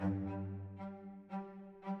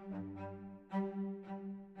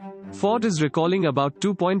Ford is recalling about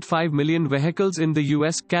 2.5 million vehicles in the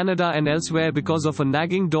US, Canada and elsewhere because of a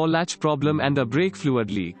nagging door latch problem and a brake fluid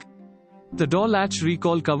leak. The door latch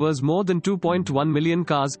recall covers more than 2.1 million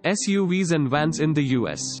cars, SUVs and vans in the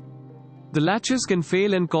US. The latches can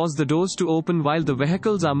fail and cause the doors to open while the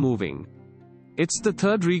vehicles are moving. It's the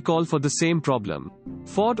third recall for the same problem.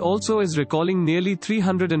 Ford also is recalling nearly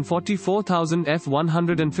 344,000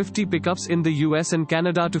 F-150 pickups in the US and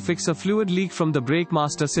Canada to fix a fluid leak from the brake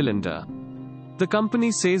master cylinder. The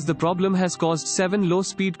company says the problem has caused 7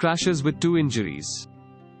 low-speed crashes with 2 injuries.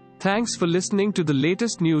 Thanks for listening to the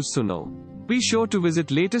latest news Suno. Be sure to visit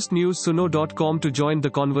latestnewssuno.com to join the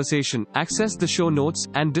conversation, access the show notes,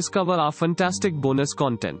 and discover our fantastic bonus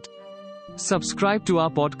content. Subscribe to our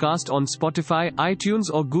podcast on Spotify, iTunes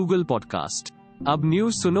or Google Podcast. अब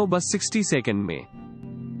news सुनो बस 60 second में।